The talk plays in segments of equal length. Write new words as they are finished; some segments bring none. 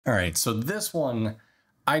All right, so this one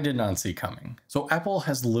I did not see coming. So Apple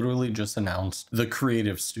has literally just announced the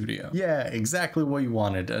Creative Studio. Yeah, exactly what you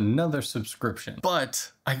wanted, another subscription.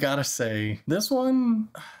 But I gotta say, this one,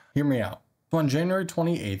 hear me out. So on January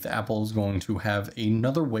 28th, Apple is going to have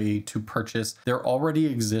another way to purchase their already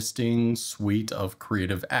existing suite of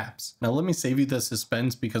creative apps. Now, let me save you the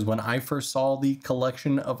suspense because when I first saw the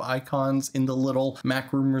collection of icons in the little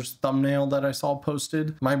Mac Rumors thumbnail that I saw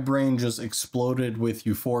posted, my brain just exploded with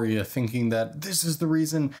euphoria, thinking that this is the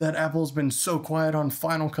reason that Apple's been so quiet on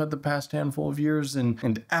Final Cut the past handful of years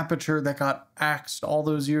and Aperture that got axed all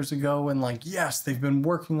those years ago. And like, yes, they've been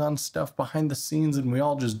working on stuff behind the scenes and we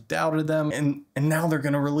all just doubted them. And now they're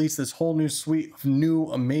going to release this whole new suite of new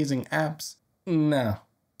amazing apps. No.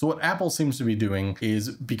 So what Apple seems to be doing is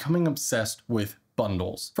becoming obsessed with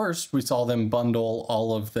bundles. First, we saw them bundle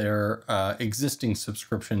all of their existing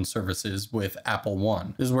subscription services with Apple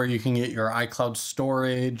One. This is where you can get your iCloud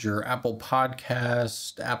storage, your Apple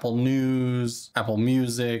Podcast, Apple News, Apple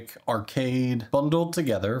Music, Arcade, bundled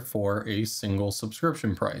together for a single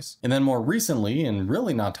subscription price. And then more recently, and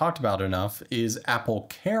really not talked about enough, is Apple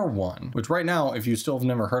Care One, which right now, if you still have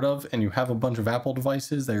never heard of and you have a bunch of Apple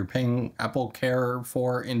devices that you're paying Apple Care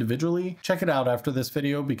for individually, check it out after this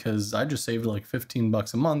video because I just saved like 15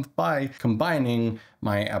 bucks a month by combining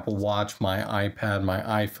my Apple Watch, my iPad, my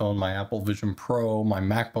iPhone, my Apple Vision Pro, my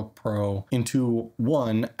MacBook Pro into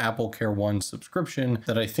one Apple Care One subscription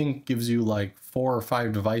that I think gives you like 4 or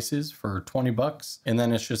 5 devices for 20 bucks. And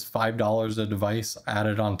then it's just $5 a device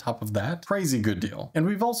added on top of that. Crazy good deal. And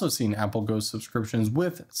we've also seen Apple Go subscriptions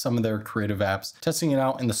with some of their creative apps, testing it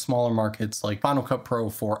out in the smaller markets like Final Cut Pro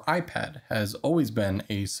for iPad has always been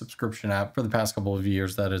a subscription app for the past couple of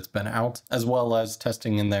years that it's been out, as well as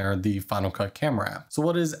testing in there the Final Cut camera app. So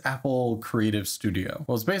what is Apple Creative Studio?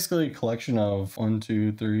 Well, it's basically a collection of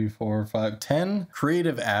 10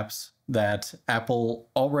 creative apps that Apple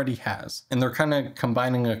already has. And they're kind of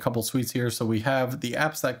combining a couple suites here. So we have the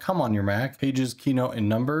apps that come on your Mac, Pages, Keynote, and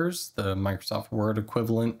Numbers, the Microsoft Word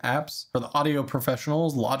equivalent apps. For the audio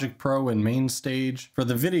professionals, Logic Pro and MainStage. For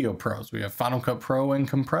the video pros, we have Final Cut Pro and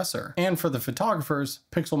Compressor. And for the photographers,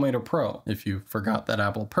 Pixelmator Pro, if you forgot that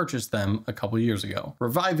Apple purchased them a couple years ago.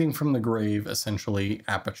 Reviving from the grave, essentially,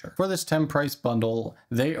 Aperture. For this 10 price bundle,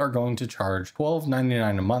 they are going to charge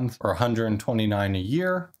 $12.99 a month or $129 a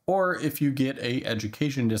year. Or if you get a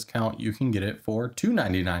education discount, you can get it for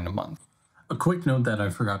 $2.99 a month. A quick note that I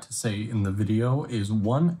forgot to say in the video is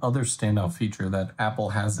one other standout feature that Apple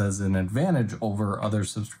has as an advantage over other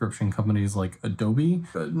subscription companies like Adobe.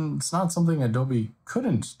 It's not something Adobe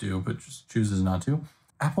couldn't do, but just chooses not to.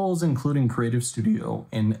 Apple is including Creative Studio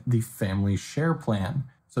in the Family Share plan.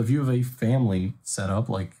 So if you have a family setup,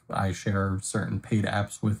 like I share certain paid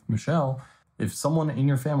apps with Michelle, if someone in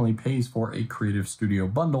your family pays for a Creative Studio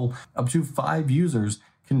bundle, up to 5 users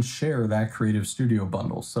can share that Creative Studio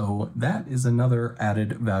bundle. So that is another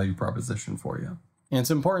added value proposition for you. And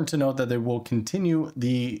it's important to note that they will continue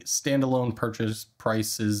the standalone purchase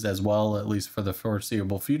prices as well, at least for the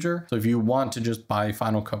foreseeable future. So if you want to just buy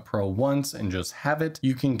Final Cut Pro once and just have it,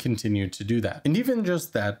 you can continue to do that. And even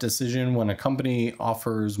just that decision, when a company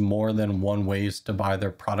offers more than one ways to buy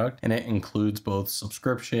their product, and it includes both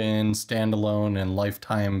subscription, standalone, and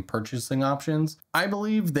lifetime purchasing options, I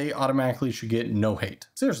believe they automatically should get no hate.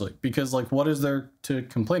 Seriously, because like, what is there to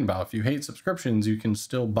complain about? If you hate subscriptions, you can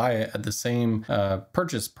still buy it at the same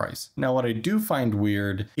purchase price. Now, what I do find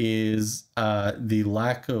weird is the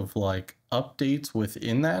lack of like updates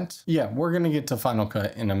within that. Yeah, we're going to get to Final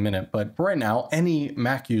Cut in a minute, but right now, any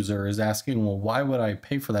Mac user is asking, well, why would I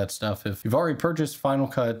pay for that stuff? If you've already purchased Final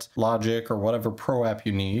Cut, Logic, or whatever pro app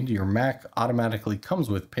you need, your Mac automatically comes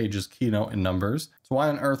with Pages, Keynote, and Numbers. So why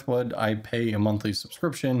on earth would I pay a monthly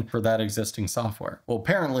subscription for that existing software? Well,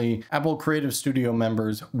 apparently, Apple Creative Studio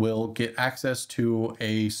members will get access to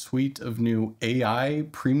a suite of new AI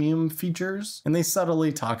premium features, and they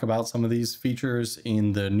subtly talk about some of these features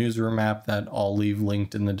in the Newsroom app that I'll leave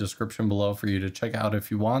linked in the description below for you to check out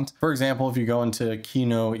if you want. For example, if you go into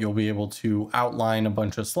Keynote, you'll be able to outline a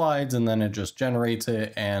bunch of slides and then it just generates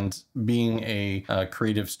it. And being a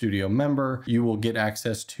Creative Studio member, you will get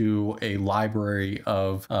access to a library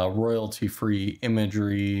of royalty-free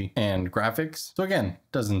imagery and graphics. So again,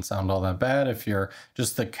 doesn't sound all that bad. If you're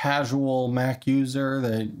just the casual Mac user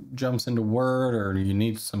that jumps into Word or you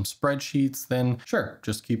need some spreadsheets, then sure,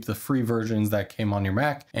 just keep the free versions that came on your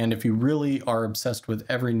Mac. And if you really are obsessed with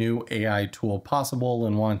every new AI tool possible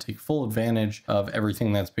and want to take full advantage of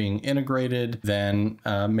everything that's being integrated, then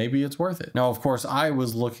maybe it's worth it. Now, of course, I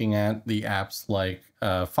was looking at the apps like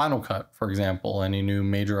Final Cut, for example, any new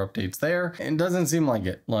major updates there? It doesn't seem like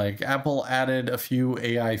it. Like, Apple added a few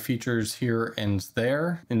AI features here and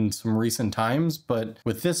there in some recent times, but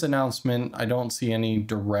with this announcement, I don't see any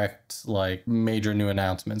direct, like, major new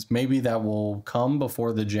announcements. Maybe that will come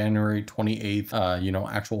before the January 28th,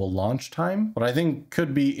 actual launch time, but I think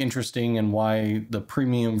could be interesting, and why the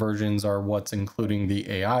premium versions are what's including the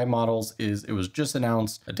AI models is it was just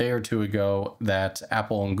announced a day or two ago that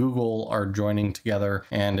Apple and Google are joining together,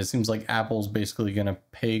 and it seems like Apple's basically going to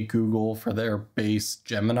pay Google for their base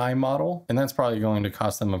Gemini model, and that's probably going to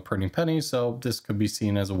cost them a pretty penny, so this could be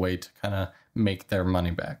seen as a way to kind of make their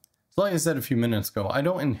money back. So like I said a few minutes ago, I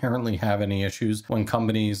don't inherently have any issues when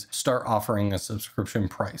companies start offering a subscription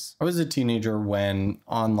price. I was a teenager when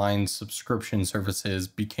online subscription services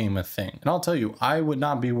became a thing. And I'll tell you, I would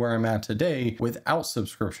not be where I'm at today without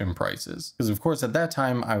subscription prices. Because of course, at that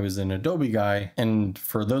time, I was an Adobe guy. And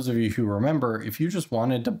for those of you who remember, if you just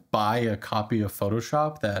wanted to buy a copy of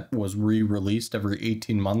Photoshop that was re-released every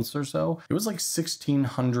 18 months or so, it was like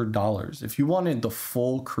 $1,600. If you wanted the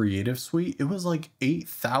full Creative Suite, it was like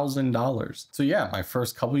 $8,000. So yeah, my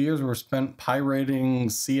first couple years were spent pirating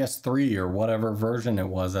CS3 or whatever version it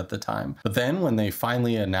was at the time. But then when they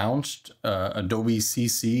finally announced Adobe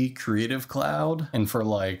CC Creative Cloud, and for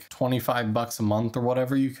like $25 a month or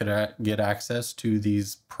whatever, you could get access to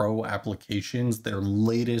these pro applications, their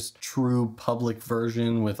latest true public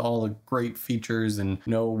version with all the great features and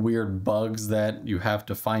no weird bugs that you have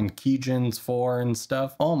to find keygens for and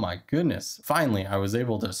stuff. Oh my goodness. Finally, I was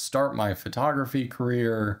able to start my photography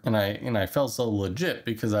career, and I felt so legit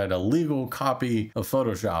because I had a legal copy of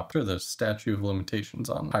Photoshop. Sure, the statute of limitations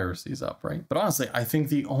on piracy is up, right? But honestly, I think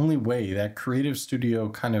the only way that Creative Studio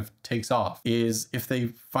kind of takes off is if they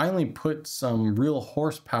finally put some real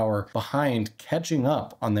horsepower behind catching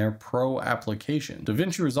up on their pro application.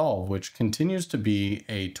 DaVinci Resolve, which continues to be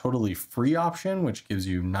a totally free option, which gives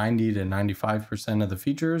you 90 to 95% of the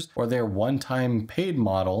features, or their one-time paid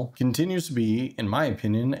model, continues to be, in my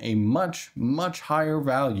opinion, a much, much higher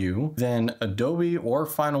value than Adobe or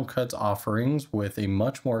Final Cut's offerings with a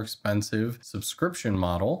much more expensive subscription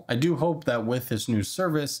model. I do hope that with this new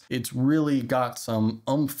service, it's really got some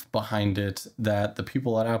oomph behind it that the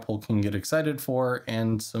people at Apple can get excited for,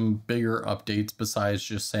 and some bigger updates besides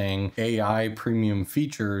just saying AI premium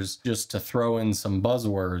features just to throw in some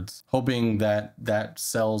buzzwords, hoping that that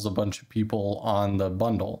sells a bunch of people on the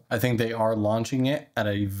bundle. I think they are launching it at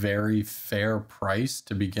a very fair price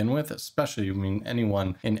to begin with, especially, I mean,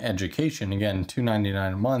 anyone in education. Again,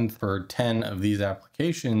 $2.99 a month for 10 of these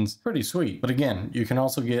applications, pretty sweet. But again, you can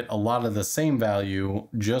also get a lot of the same value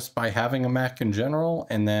just by having a Mac in general,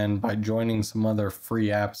 and then by joining some other free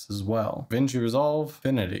apps as well. DaVinci Resolve,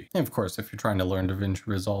 Infinity. And of course, if you're trying to learn DaVinci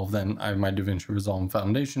Resolve, then I have my DaVinci Resolve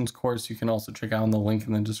Foundations course you can also check out in the link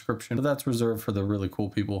in the description. But that's reserved for the really cool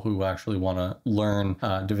people who actually want to learn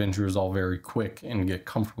DaVinci Resolve very quick and get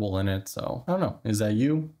comfortable in it. So I don't know, is that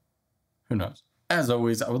you? Who knows? As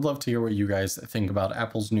always, I would love to hear what you guys think about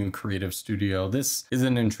Apple's new Creative Studio. This is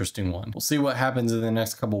an interesting one. We'll see what happens in the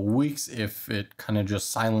next couple of weeks, if it kind of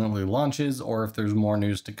just silently launches, or if there's more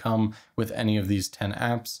news to come with any of these 10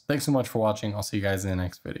 apps. Thanks so much for watching. I'll see you guys in the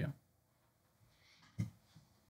next video.